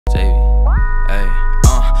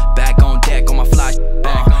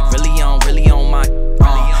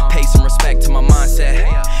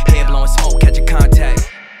mindset. Head blowing smoke, catch a contact.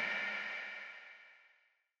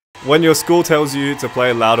 When your school tells you to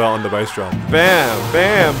play louder on the bass drum. Bam,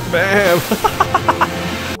 bam, bam.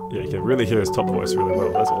 Yeah, you can really hear his top voice really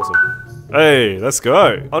well. That's awesome. Hey, let's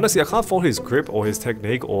go. Honestly, I can't fault his grip or his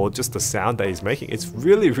technique or just the sound that he's making. It's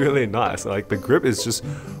really, really nice. Like, the grip is just,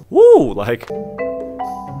 woo, like,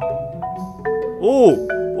 ooh,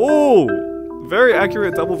 ooh, very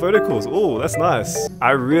accurate double verticals. Ooh, that's nice.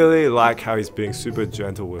 I really like how he's being super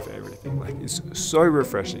gentle with everything. Like, it's so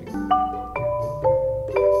refreshing.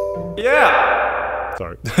 Yeah!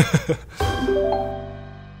 Sorry.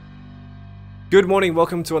 Good morning,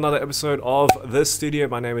 welcome to another episode of The Studio.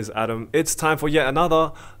 My name is Adam. It's time for yet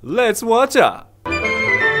another Let's Watch Ya!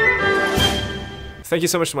 Thank you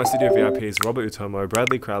so much to my studio VIPs, Robert Utomo,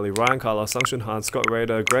 Bradley Crowley, Ryan Carla, Sungshun Han, Scott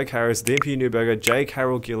Rader, Greg Harris, DMP Newberger, Jay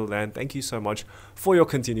Carroll Gilliland. Thank you so much for your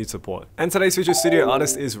continued support. And today's featured studio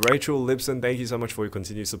artist is Rachel Lipson. Thank you so much for your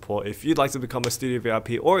continued support. If you'd like to become a studio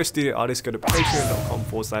VIP or a studio artist, go to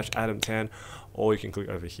patreon.com/AdamTan, or you can click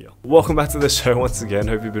over here. Welcome back to the show once again.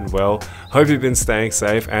 Hope you've been well. Hope you've been staying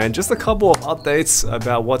safe. And just a couple of updates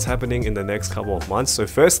about what's happening in the next couple of months. So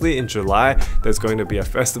firstly, in July, there's going to be a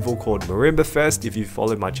festival called MARIMBAFEST. If you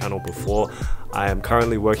followed my channel before, I am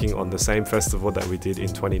currently working on the same festival that we did in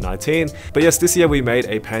 2019. But yes, this year we made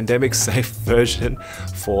a pandemic-safe version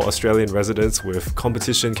for Australian residents with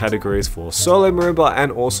competition categories for solo marimba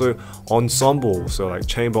and also ensemble, so like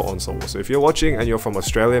chamber ensemble. So if you're watching and you're from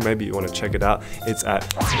Australia, maybe you want to check it out. It's at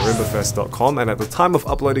marimbafest.com, and at the time of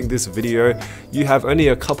uploading this video, you have only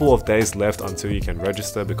a couple of days left until you can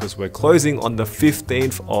register, because we're closing on the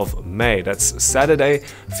 15th of May. That's Saturday,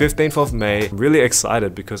 15th of May. I'm really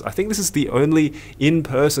excited because I think this is the only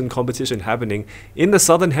in-person competition happening in the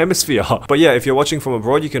Southern Hemisphere. But yeah, if you're watching from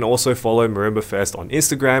abroad, you can also follow MARIMBAFEST on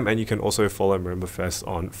Instagram, and you can also follow MARIMBAFEST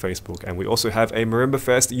on Facebook. And we also have a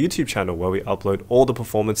MARIMBAFEST YouTube channel where we upload all the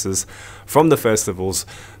performances from the festivals,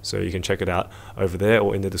 so you can check it out over there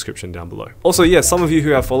or in the description down below. Also, yeah, some of you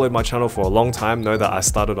who have followed my channel for a long time know that I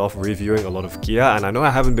started off reviewing a lot of gear, and I know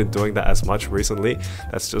I haven't been doing that as much recently.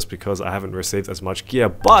 That's just because I haven't received as much gear,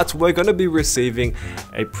 but we're going to be receiving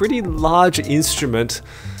a pretty large instrument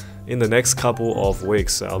in the next couple of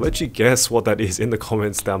weeks. So I'll let you guess what that is in the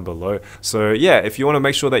comments down below. So yeah, if you want to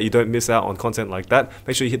make sure that you don't miss out on content like that,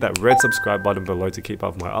 make sure you hit that red subscribe button below to keep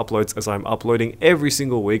up with my uploads, as I'm uploading every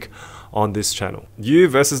single week on this channel. You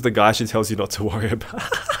versus the guy she tells you not to worry about.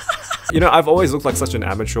 You know, I've always looked like such an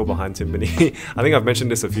amateur behind timpani. I think I've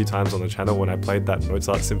mentioned this a few times on the channel when I played that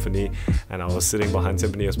Mozart symphony and I was sitting behind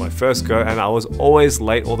timpani as my first go, and I was always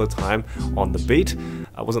late all the time on the beat.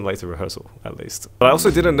 I wasn't late to rehearsal, at least. But I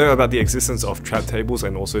also didn't know about the existence of trap tables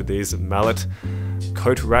and also these mallet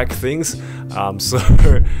coat rack things. So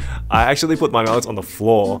I actually put my mallets on the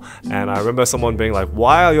floor, and I remember someone being like,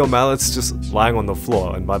 why are your mallets just lying on the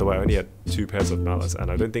floor? And by the way, I only had 2 pairs of mallets,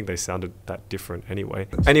 and I don't think they sounded that different anyway.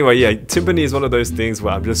 Anyway, yeah, timpani is one of those things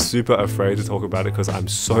where I'm just super afraid to talk about it because I'm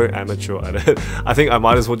so amateur at it. I think I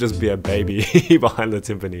might as well just be a baby behind the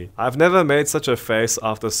timpani. I've never made such a face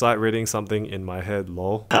after sight reading something in my head,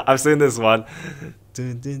 lol. I've seen this one.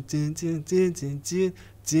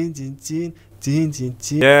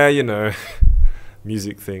 Yeah, you know,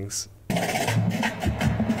 music things.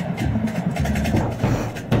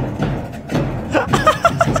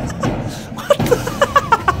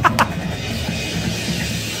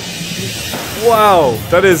 Wow,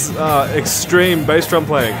 that is extreme bass drum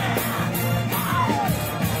playing.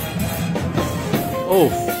 Oh,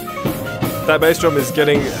 that bass drum is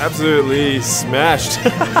getting absolutely smashed.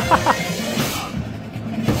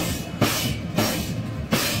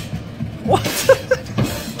 What?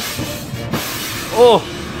 Oh,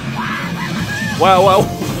 wow, wow.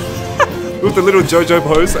 With the little JoJo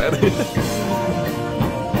pose.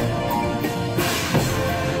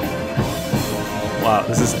 Wow,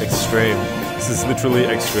 this is extreme. This is literally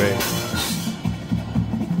extreme.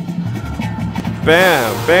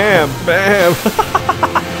 Bam, bam, bam.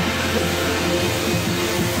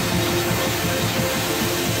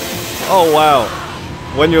 Oh wow.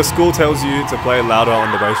 When your school tells you to play louder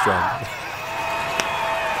on the bass drum.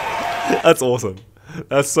 That's awesome.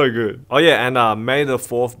 That's so good. Oh yeah, and May the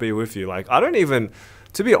 4th be with you. Like, I don't even,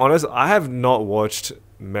 to be honest, I have not watched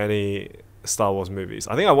many Star Wars movies.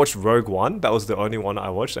 I think I watched Rogue One. That was the only one I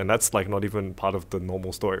watched, and that's like not even part of the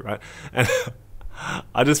normal story, right? And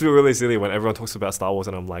I just feel really silly when everyone talks about Star Wars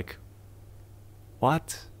and I'm like,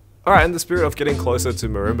 what? Alright, in the spirit of getting closer to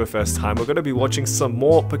Marimba Fest time, we're going to be watching some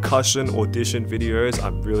more percussion audition videos.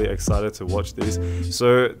 I'm really excited to watch these.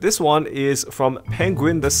 So this one is from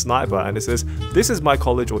Penguin the Sniper, and it says, "This is my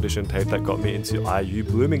college audition tape that got me into IU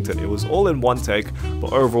Bloomington. It was all in one take,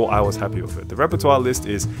 but overall I was happy with it. The repertoire list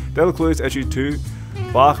is Delecluse Etchie 2,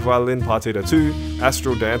 Bach Violin Partita 2,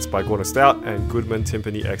 Astral Dance by Gordon Stout, and Goodman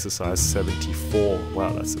Timpani Exercise 74.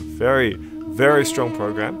 Wow, that's a very, very strong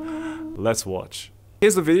program. Let's watch.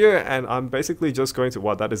 Here's the video, and I'm basically just going to,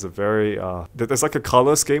 wow, that is a very, there's like a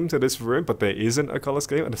color scheme to this room, but there isn't a color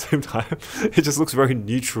scheme at the same time. It just looks very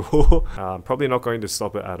neutral. Probably not going to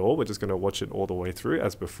stop it at all. We're just going to watch it all the way through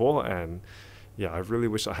as before, and yeah, I really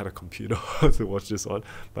wish I had a computer to watch this on,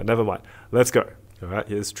 but never mind. Let's go. All right,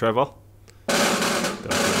 here's Trevor.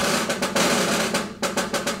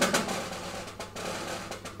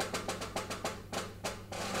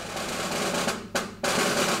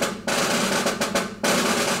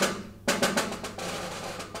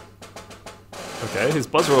 Okay, his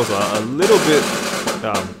buzz rolls are a little bit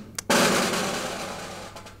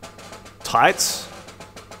tight,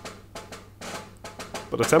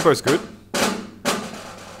 but the tempo is good.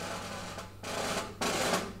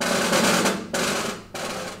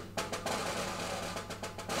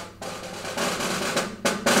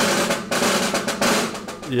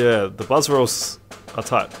 Yeah, the buzz rolls are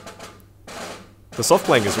tight. The soft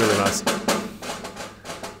playing is really nice.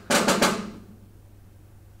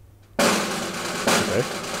 Okay,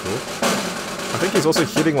 cool. I think he's also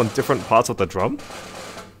hitting on different parts of the drum.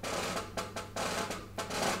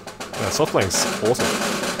 Yeah, soft playing's awesome.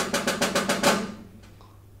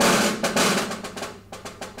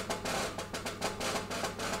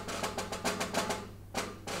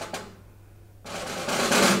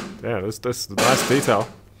 Yeah, this nice detail.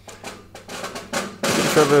 I think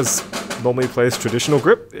Trevor's normally plays traditional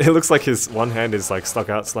grip. It looks like his one hand is like stuck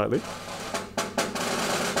out slightly.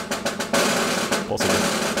 Possibly.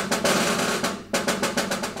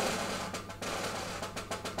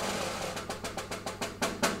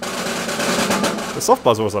 The soft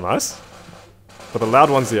buzz rolls are nice, but the loud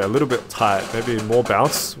ones, yeah, a little bit tight. Maybe more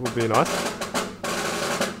bounce would be nice.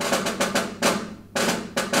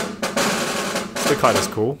 Stick height is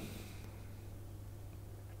cool.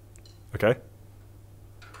 Okay.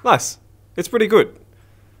 Nice. It's pretty good.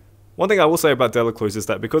 One thing I will say about Delecluse is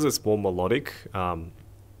that because it's more melodic,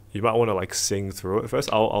 you might want to like sing through it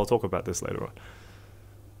first. I'll talk about this later on.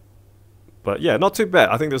 But yeah, not too bad.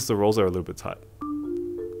 I think the rolls are a little bit tight.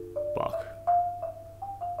 Bach.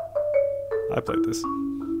 I played this.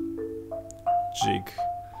 Jig.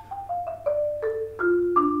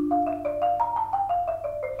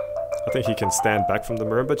 I think he can stand back from the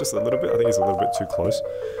marimba just a little bit. I think he's a little bit too close.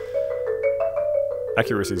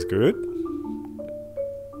 Accuracy is good.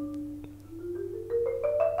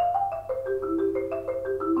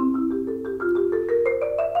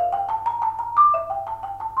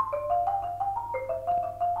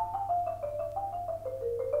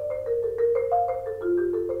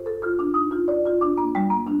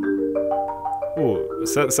 Ooh, it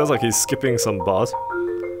sounds like he's skipping some bars.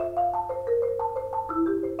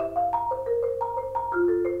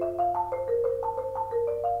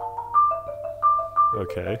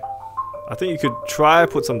 Okay. I think you could try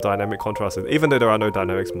put some dynamic contrast in, even though there are no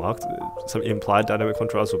dynamics marked. Some implied dynamic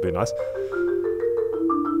contrast would be nice.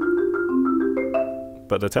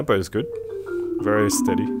 But the tempo is good. Very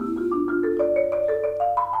steady.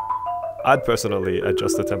 I'd personally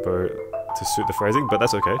adjust the tempo to suit the phrasing, but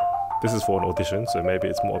that's okay. This is for an audition, so maybe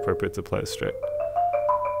it's more appropriate to play it straight.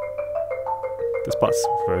 This part's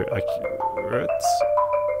very accurate.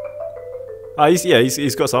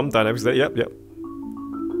 He's got some dynamics there. Yep.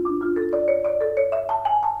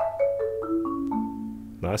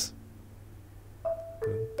 Nice.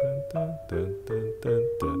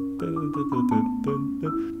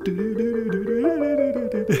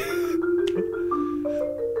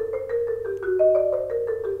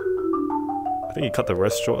 I think he cut the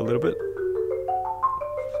rest short a little bit.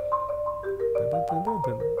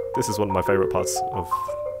 This is one of my favorite parts of...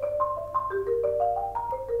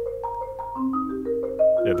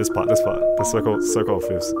 Yeah, this part. The circle of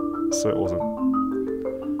fifths. So awesome.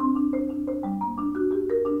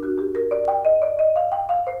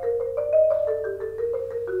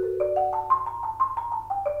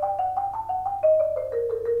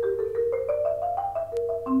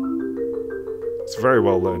 It's very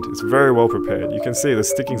well learned. It's very well prepared. You can see the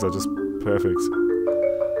stickings are just perfect.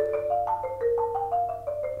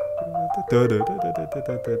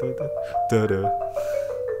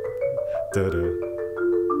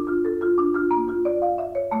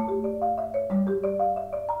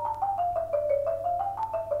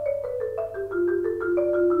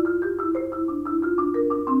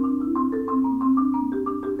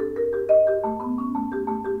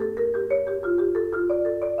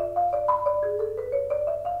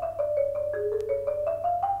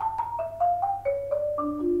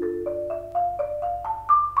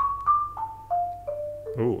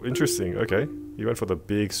 interesting. Okay, you went for the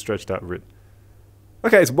big stretched out writ.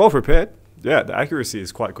 Okay, it's well prepared. Yeah, the accuracy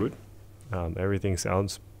is quite good. Everything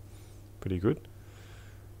sounds pretty good.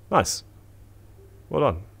 Nice. Well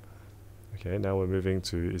done. Okay, now we're moving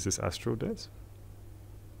to, is this Astral Dance?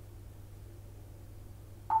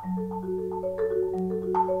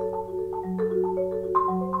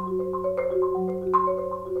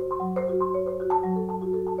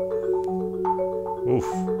 Oof,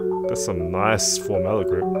 that's some nice formella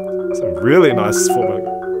grip. Some really nice formella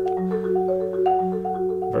grip.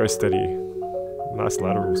 Very steady. Nice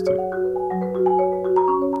laterals too.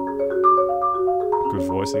 Good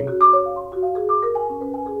voicing.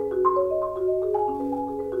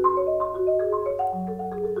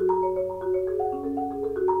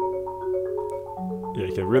 Yeah,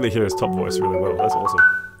 you can really hear his top voice really well. That's awesome.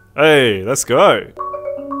 Hey, let's go!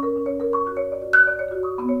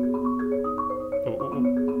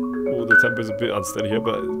 Oh, the tempo is a bit unsteady here,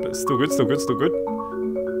 but still good, still good, still good.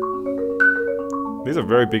 These are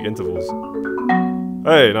very big intervals.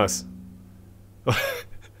 Hey, nice.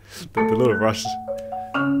 the little rush.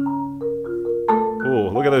 Oh,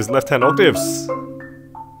 look at those left-hand octaves.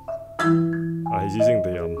 He's using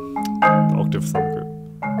the octave thumb grip.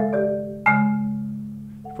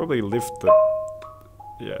 Probably lift the...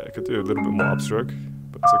 Yeah, I could do a little bit more upstroke,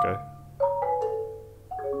 but it's okay.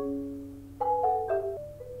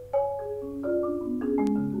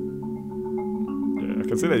 Yeah, I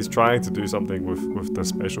can see that he's trying to do something with the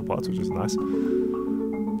spatial parts, which is nice.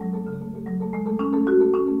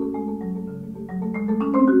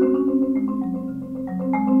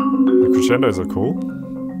 The crescendos are cool.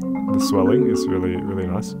 The swelling is really, really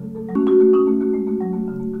nice.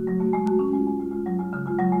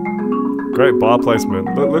 Great bar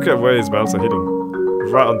placement. Look at where his mouths are hitting.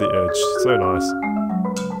 Right on the edge. So nice.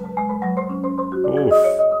 Oof.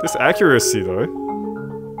 This accuracy though.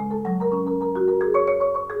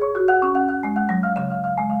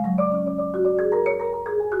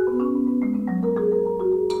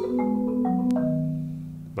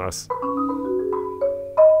 Nice.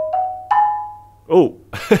 Oh!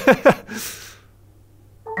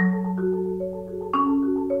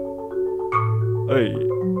 Hey.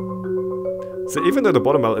 So even though the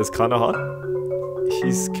bottom mallet is kind of hard,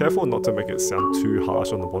 he's careful not to make it sound too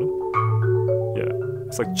harsh on the bottom. Yeah,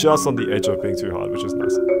 it's like just on the edge of being too hard, which is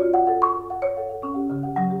nice.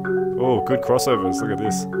 Oh, good crossovers, look at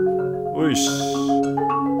this. Whoosh.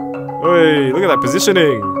 Hey, look at that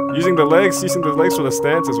positioning! Using the legs for the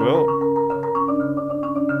stance as well.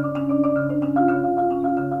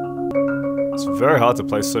 It's very hard to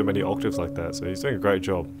play so many octaves like that, so he's doing a great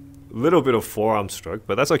job. A little bit of forearm stroke,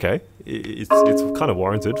 but that's okay. It's kind of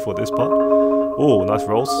warranted for this part. Oh, nice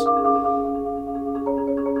rolls.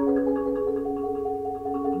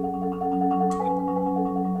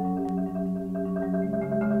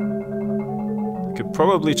 Could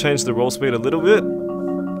probably change the roll speed a little bit.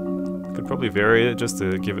 Could probably vary it just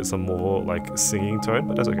to give it some more like singing tone,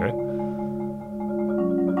 but that's okay.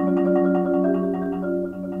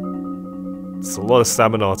 It's a lot of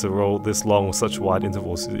stamina to roll this long with such wide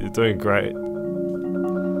intervals. You're doing great.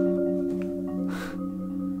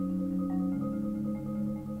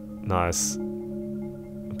 Nice.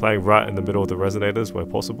 I'm playing right in the middle of the resonators where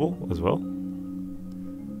possible as well.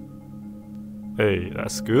 Hey,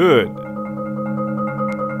 that's good.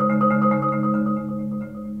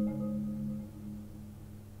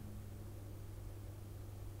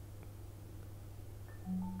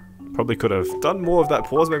 Probably could have done more of that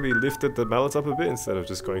pause, maybe lifted the mallets up a bit instead of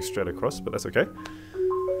just going straight across, but that's okay.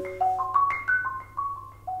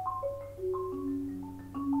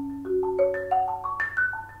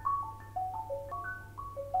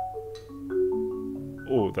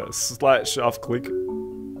 Oh, that slight shaft click.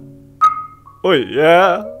 Oh,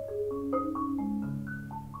 yeah!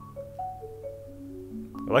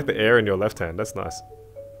 I like the air in your left hand, that's nice.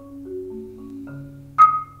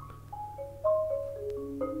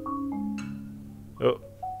 Oh,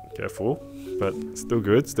 careful, but still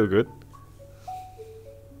good, still good.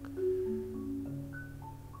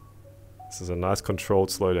 This is a nice controlled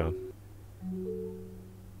slowdown.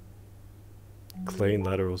 Clean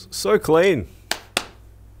laterals, so clean!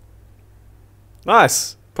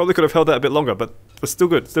 Nice! Probably could have held that a bit longer, but still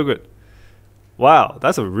good, still good. Wow,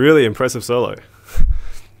 that's a really impressive solo.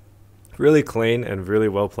 Really clean and really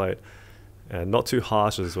well played. And not too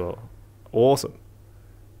harsh as well. Awesome.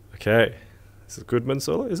 Okay. This is Goodman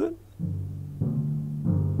solo, is it?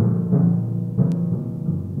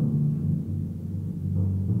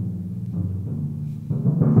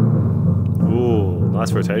 Ooh,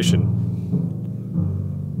 nice rotation.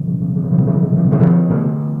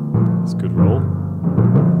 It's a good roll.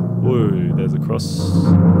 chorus.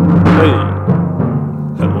 Hey!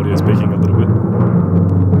 That audio is peaking a little bit.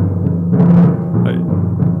 Hey.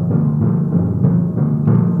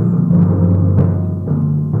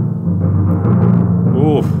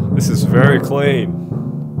 Ooh, this is very clean.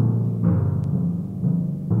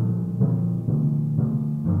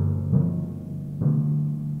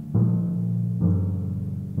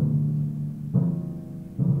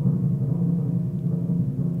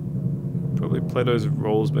 Probably play those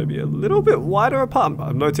rolls maybe a little bit wider apart.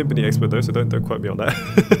 I'm no timpani expert though, so don't quote me on that.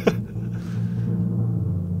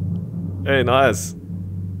 Hey, nice.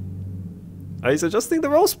 He's adjusting the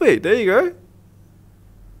roll speed. There you go.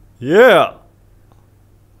 Yeah.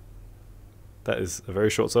 That is a very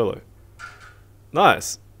short solo.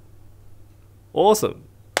 Nice. Awesome.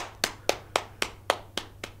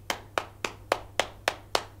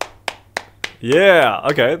 Yeah,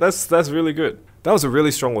 okay, that's really good. That was a really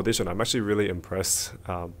strong audition. I'm actually really impressed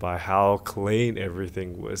by how clean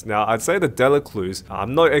everything was. Now, I'd say the Delecluse,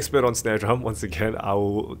 I'm no expert on snare drum. Once again, I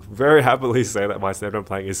will very happily say that my snare drum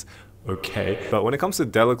playing is okay. But when it comes to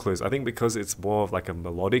Delecluse, I think because it's more of like a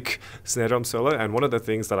melodic snare drum solo, and one of the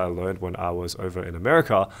things that I learned when I was over in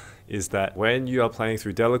America is that when you are playing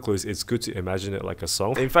through Delecluse, it's good to imagine it like a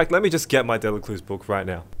song. In fact, let me just get my Delecluse book right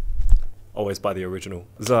now. Always by the original.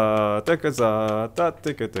 Okay,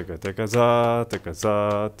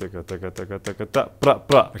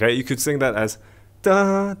 you could sing that as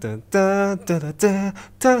da da da da da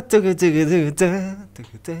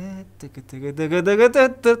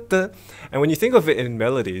da da. And when you think of it in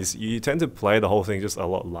melodies, you tend to play the whole thing just a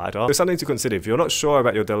lot lighter. There's something to consider. If you're not sure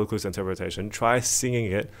about your Delecluse interpretation, try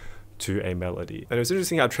singing it to a melody. And it was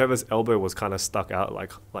interesting how Trevor's elbow was kind of stuck out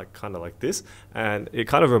like this, and it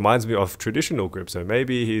kind of reminds me of traditional grip, so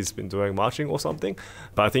maybe he's been doing marching or something.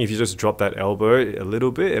 But I think if you just drop that elbow a little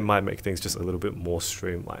bit, it might make things just a little bit more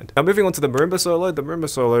streamlined. Now moving on to the marimba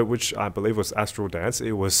solo, which I believe was Astral Dance,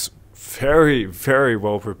 it was very, very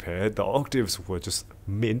well prepared. The octaves were just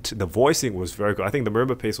mint. The voicing was very good. I think the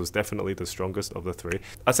marimba piece was definitely the strongest of the three.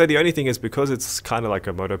 I'd say the only thing is because it's kind of like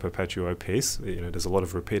a modo perpetuo piece, you know, there's a lot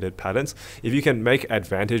of repeated patterns. If you can take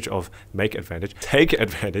advantage of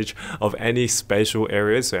any spatial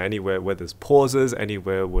areas, so anywhere where there's pauses,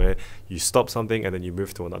 anywhere where you stop something and then you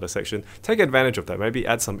move to another section, take advantage of that. Maybe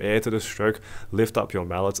add some air to the stroke, lift up your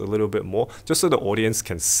mallets a little bit more, just so the audience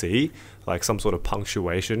can see like some sort of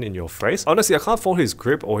punctuation in your phrase. Honestly, I can't fault his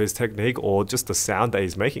grip or his technique or just the sound that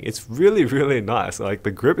he's making. It's really, really nice. Like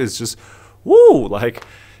the grip is just, woo! Like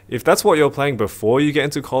if that's what you're playing before you get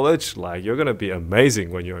into college, like you're gonna be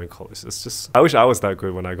amazing when you're in college. It's just, I wish I was that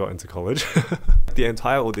good when I got into college. The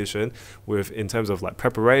entire audition, in terms of like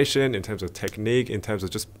preparation, in terms of technique, in terms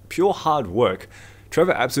of just pure hard work,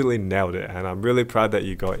 Trevor absolutely nailed it, and I'm really proud that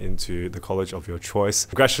you got into the college of your choice.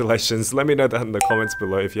 Congratulations. Let me know that in the comments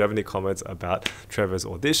below if you have any comments about Trevor's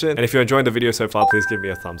audition. And if you're enjoying the video so far, please give me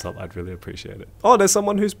a thumbs up. I'd really appreciate it. Oh, there's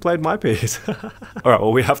someone who's played my piece. Alright,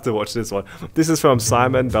 well, we have to watch this one. This is from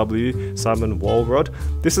SimonW, Simon Walrod.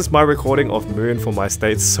 This is my recording of Moon for my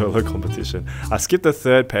state's solo competition. I skipped the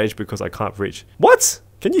third page because I can't reach. What?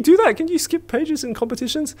 Can you do that? Can you skip pages in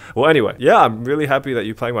competitions? Well, anyway, yeah, I'm really happy that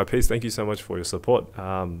you're playing my piece. Thank you so much for your support.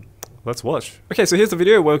 Let's watch. Okay, so here's the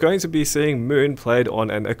video. We're going to be seeing Moon played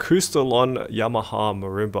on an Acoustalon Yamaha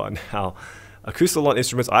marimba. Now, Acoustalon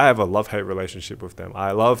instruments, I have a love-hate relationship with them.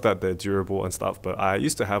 I love that they're durable and stuff, but I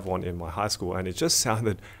used to have one in my high school and it just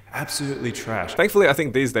sounded absolutely trash. Thankfully, I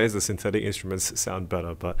think these days the synthetic instruments sound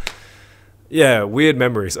better, but yeah, weird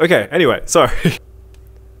memories. Okay, anyway, sorry. Okay,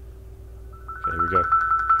 here we go.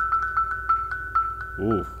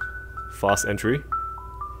 Ooh, fast entry.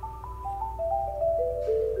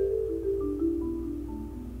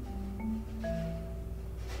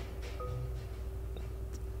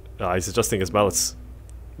 He's adjusting his mallets.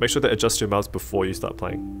 Make sure to adjust your mallets before you start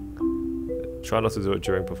playing. Try not to do it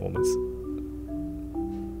during performance.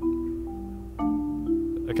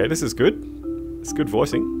 Okay, this is good. It's good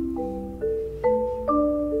voicing.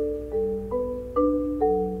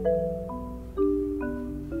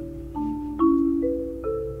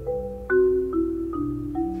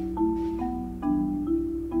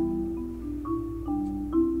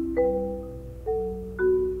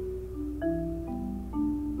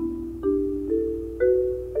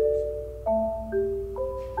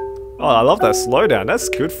 Oh, I love that slowdown. That's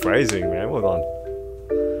good phrasing, man. Well done.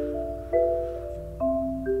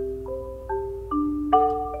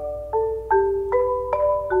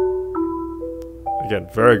 Again,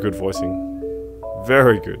 very good voicing.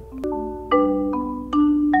 Very good.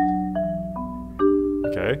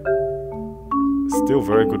 Okay. Still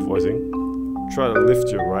very good voicing. Try to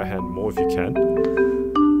lift your right hand more if you can.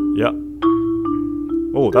 Yep.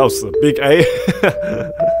 Oh, that was a big A.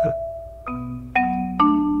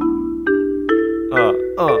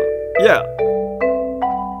 Yeah.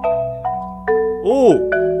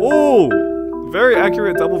 Oh, very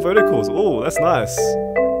accurate double verticals. Oh, that's nice.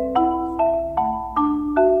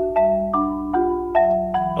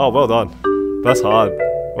 Oh, well done. That's hard.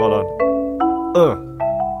 Well done.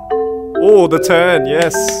 Oh, the turn,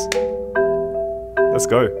 yes. Let's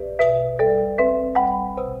go.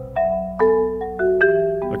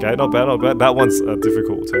 Okay, not bad, not bad. That one's a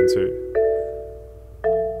difficult turn too.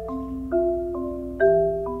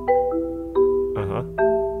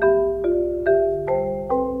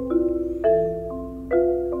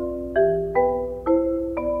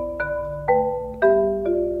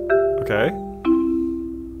 Okay.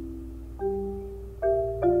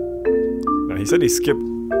 Now he said he skipped.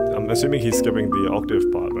 I'm assuming he's skipping the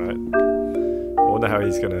octave part, right? I wonder how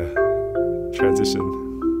he's gonna transition.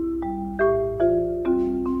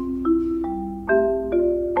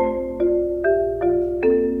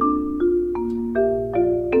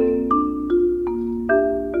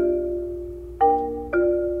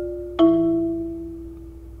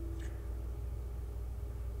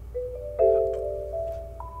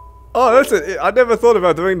 Oh, that's it. I never thought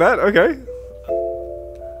about doing that. Okay.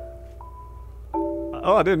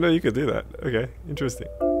 Oh, I didn't know you could do that. Okay, interesting.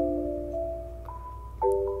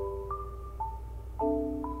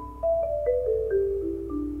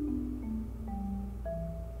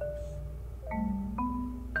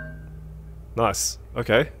 Nice.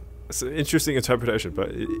 Okay. It's an interesting interpretation, but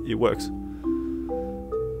it works.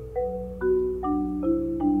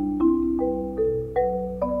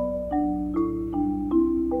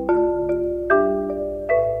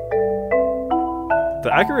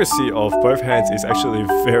 The accuracy of both hands is actually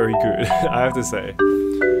very good, I have to say.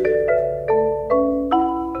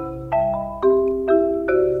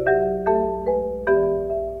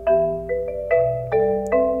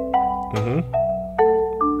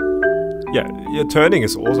 Yeah, your turning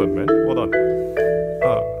is awesome, man. Well done.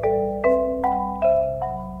 Oh.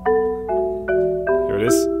 Here it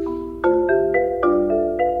is.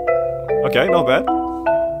 Okay, not bad.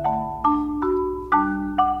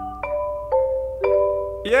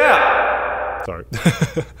 Yeah! Sorry.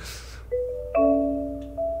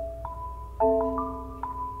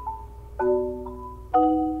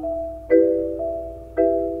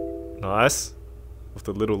 Nice. With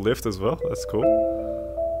the little lift as well. That's cool.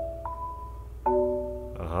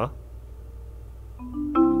 Uh-huh.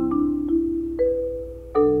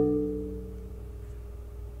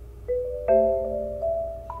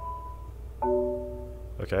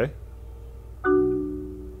 Okay.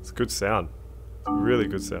 It's good sound. Really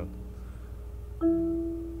good sound.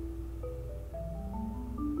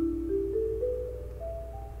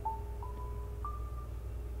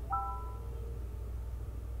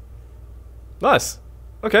 Nice.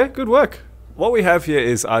 Okay, good work. What we have here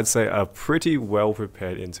is, I'd say, a pretty well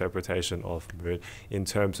prepared interpretation of moon in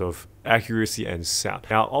terms of accuracy and sound.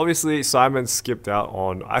 Now, obviously, Simon skipped out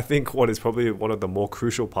on, I think, what is probably one of the more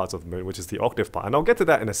crucial parts of moon, which is the octave part. And I'll get to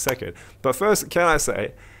that in a second. But first, can I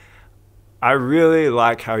say, I really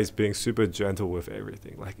like how he's being super gentle with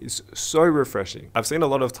everything. Like, it's so refreshing. I've seen a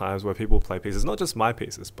lot of times where people play pieces, not just my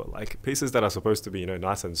pieces, but like pieces that are supposed to be, you know,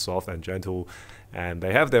 nice and soft and gentle, and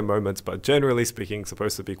they have their moments, but generally speaking,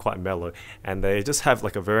 supposed to be quite mellow, and they just have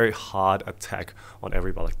like a very hard attack on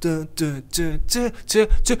everybody, like dun, dun, dun, dun, dun,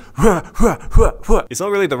 dun, rah, rah, rah, rah. It's not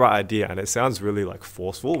really the right idea, and it sounds really like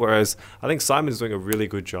forceful, whereas I think Simon's doing a really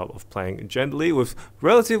good job of playing gently with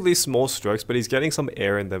relatively small strokes, but he's getting some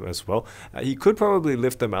air in them as well. He could probably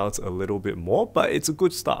lift the mallets a little bit more, but it's a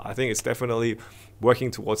good start. I think it's definitely working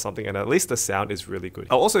towards something, and at least the sound is really good.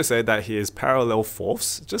 I'll also say that his parallel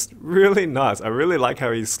fourths, just really nice. I really like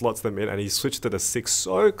how he slots them in, and he switched to the 6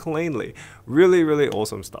 so cleanly. Really, really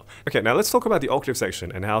awesome stuff. Okay, now let's talk about the octave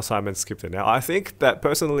section and how Simon skipped it. Now, I think that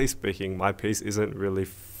personally speaking, my piece isn't really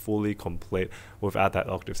fully complete without that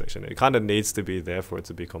octave section. It kind of needs to be there for it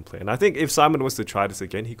to be complete. And I think if Simon was to try this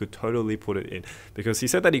again, he could totally put it in, because he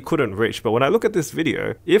said that he couldn't reach. But when I look at this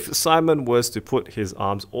video, if Simon was to put his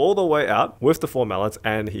arms all the way out with the 4 mallets,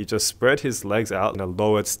 and he just spread his legs out in a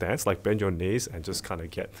lowered stance, like bend your knees and just kind of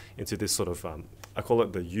get into this sort of I call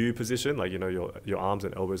it the U position, like, you know, your arms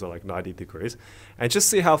and elbows are like 90 degrees, and just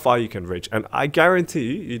see how far you can reach. And I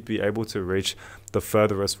guarantee you'd be able to reach the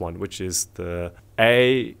furthest one, which is the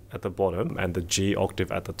A at the bottom and the G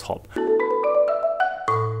octave at the top.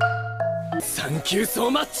 Thank you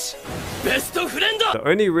so much, best friend. The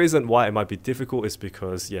only reason why it might be difficult is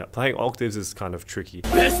because, yeah, playing octaves is kind of tricky.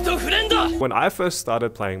 Best friend. When I first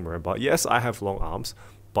started playing marimba, yes, I have long arms,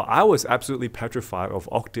 but I was absolutely petrified of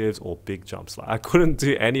octaves or big jumps. Like I couldn't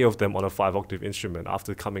do any of them on a 5-octave instrument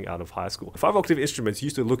after coming out of high school. 5-octave instruments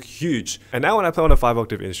used to look huge, and now when I play on a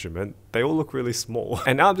 5-octave instrument, they all look really small.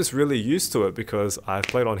 And now I'm just really used to it because I've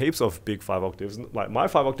played on heaps of big 5 octaves. Like my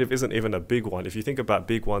 5-octave isn't even a big one. If you think about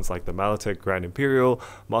big ones like the Malatech Grand Imperial,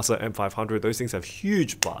 Masa M500, those things have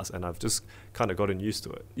huge bars, and I've just kind of gotten used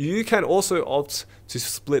to it. You can also opt to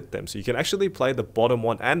split them, so you can actually play the bottom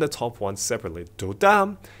one and the top one separately.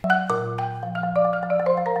 Do-dam,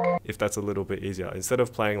 if that's a little bit easier, instead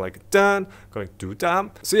of playing like dan, going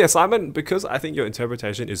do-dam. So yeah, Simon, because I think your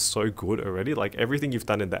interpretation is so good already, like everything you've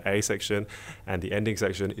done in the A section and the ending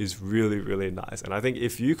section is really, really nice. And I think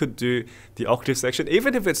if you could do the octave section,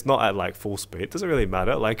 even if it's not at like full speed, it doesn't really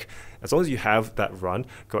matter. Like as long as you have that run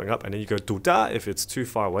going up and then you go do-da, if it's too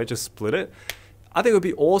far away, just split it. I think it would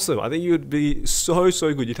be awesome. I think you would be so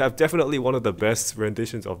good. You'd have definitely one of the best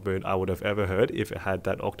renditions of Moon I would have ever heard if it had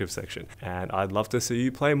that octave section. And I'd love to see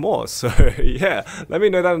you play more. So yeah, let me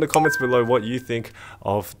know down in the comments below what you think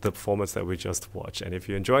of the performance that we just watched. And if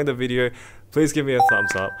you're enjoying the video, please give me a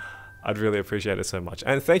thumbs up. I'd really appreciate it so much.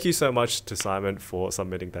 And thank you so much to Simon for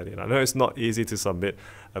submitting that in. I know it's not easy to submit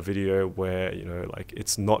a video where, you know, like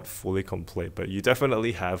it's not fully complete, but you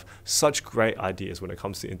definitely have such great ideas when it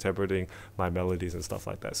comes to interpreting my melodies and stuff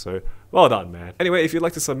like that. So well done, man. Anyway, if you'd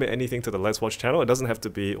like to submit anything to the Let's Watch channel, it doesn't have to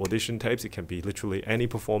be audition tapes. It can be literally any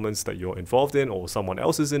performance that you're involved in or someone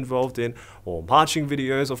else is involved in, or marching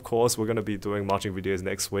videos, of course. We're going to be doing marching videos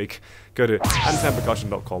next week. Go to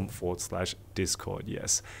antanpercussion.com/Discord.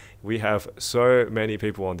 Yes. We have so many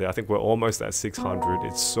people on there. I think we're almost at 600.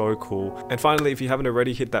 It's so cool. And finally, if you haven't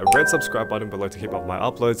already, hit that red subscribe button below to keep up my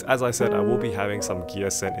uploads. As I said, I will be having some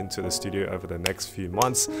gear sent into the studio over the next few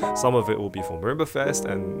months. Some of it will be for MARIMBAFEST,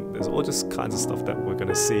 and there's all just kinds of stuff that we're going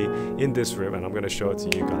to see in this room, and I'm going to show it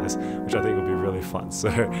to you guys, which I think will be really fun.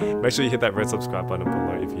 So make sure you hit that red subscribe button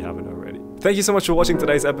below if you haven't already. Thank you so much for watching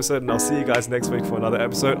today's episode, and I'll see you guys next week for another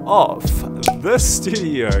episode of The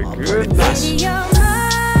Studio. Good night.